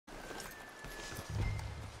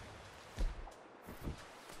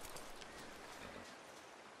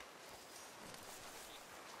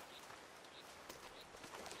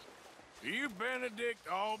Benedict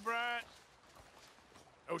Albright?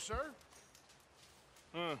 Oh, sir?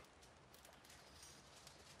 Huh.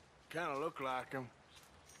 Kinda look like him.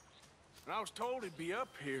 And I was told he'd be up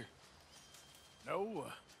here. No,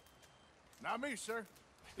 not me, sir.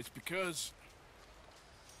 It's because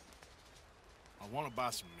I want to buy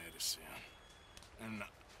some medicine. And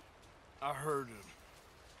I heard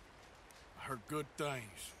good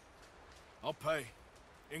things. I'll pay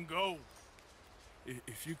in gold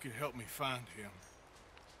if you could help me find him.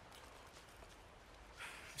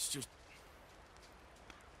 It's just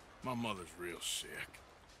my mother's real sick.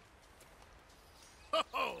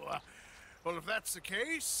 Oh, well, if that's the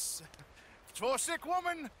case, if it's for a sick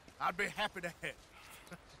woman, I'd be happy to help.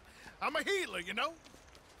 I'm a healer, you know?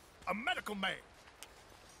 A medical man.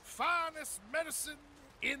 Finest medicine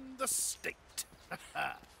in the state.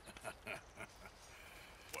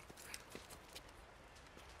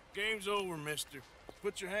 Game's over, mister.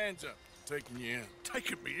 Put your hands up. I'm taking you in.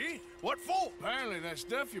 Taking me in? What for? Apparently that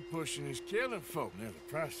stuff you're pushing is killing folk. There's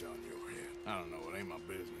a price on your head. I don't know, it ain't my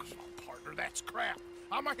business. Come on, partner, that's crap.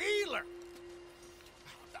 I'm a healer.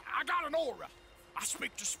 I got an aura. I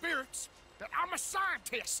speak to spirits. I'm a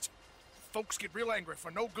scientist. Folks get real angry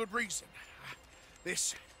for no good reason.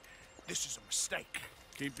 This is a mistake.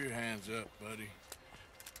 Keep your hands up, buddy.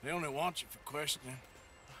 They only want you for questioning.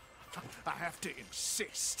 I have to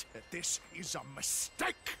insist that this is a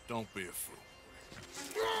mistake. Don't be a fool.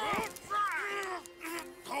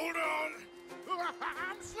 Hold on.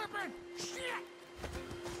 I'm slipping. Shit.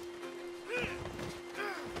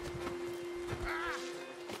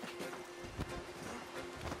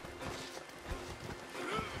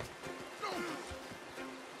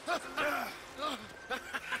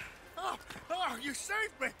 Oh, you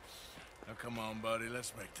saved me. Now come on, buddy,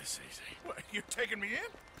 let's make this easy. What, you're taking me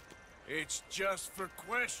in? It's just for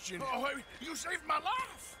questioning. Oh, you saved my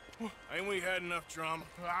life. Ain't we had enough drama?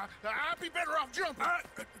 I'd be better off jumping.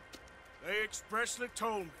 They expressly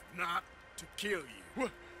told me not to kill you.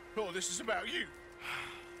 Oh, this is about you.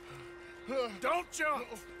 Don't jump!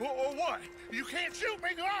 Or what? You can't shoot me,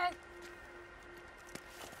 huh?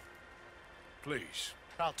 Please.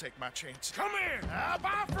 I'll take my chance. Come here!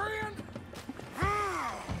 Bye, friend!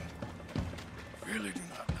 Really do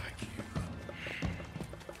not like you.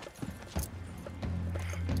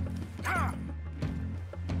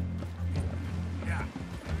 Yeah.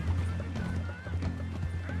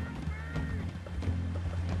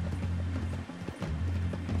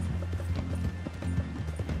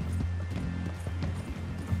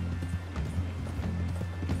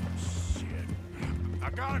 Shit. I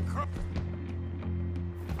got a crook.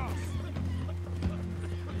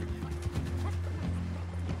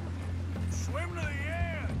 Swim to the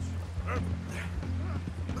edge.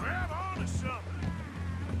 Grab onto something.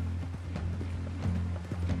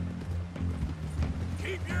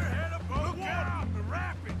 Keep your head above water. The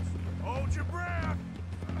rapids. Hold your breath.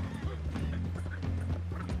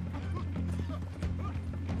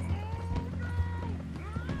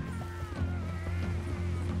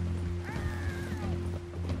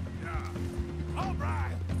 Yeah. All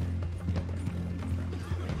right.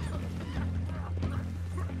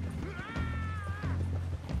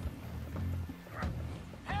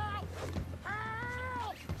 Help!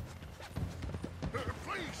 Help!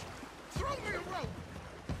 Please, throw me a rope.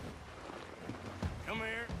 Come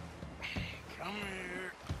here. Come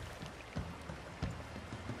here.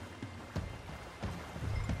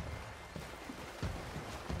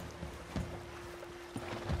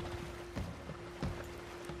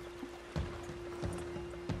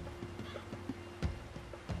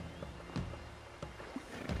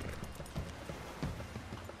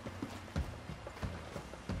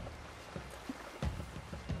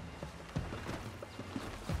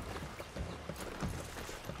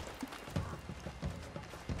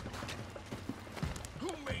 Who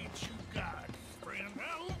made you God, friend?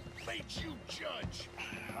 Who made you judge?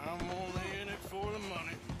 I'm only in it for the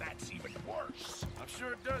money. That's even worse. I'm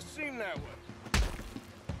sure it does seem that way.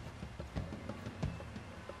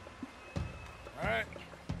 All right,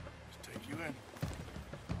 let's take you in.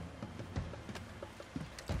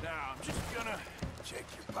 Now, I'm just gonna check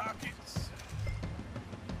your pockets.